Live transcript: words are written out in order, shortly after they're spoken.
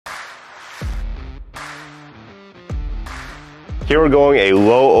Here we're going a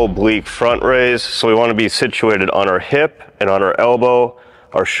low oblique front raise, so we want to be situated on our hip and on our elbow,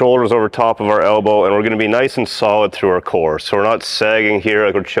 our shoulders over top of our elbow, and we're going to be nice and solid through our core. So we're not sagging here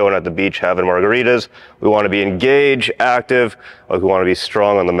like we're chilling at the beach having margaritas. We want to be engaged, active, like we want to be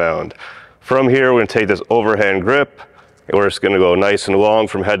strong on the mound. From here, we're going to take this overhand grip, and we're just going to go nice and long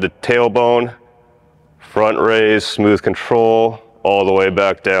from head to tailbone, front raise, smooth control, all the way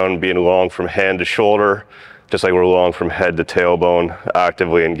back down, being long from hand to shoulder, just like we're long from head to tailbone,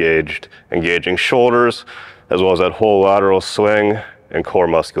 actively engaged, engaging shoulders, as well as that whole lateral swing and core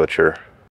musculature.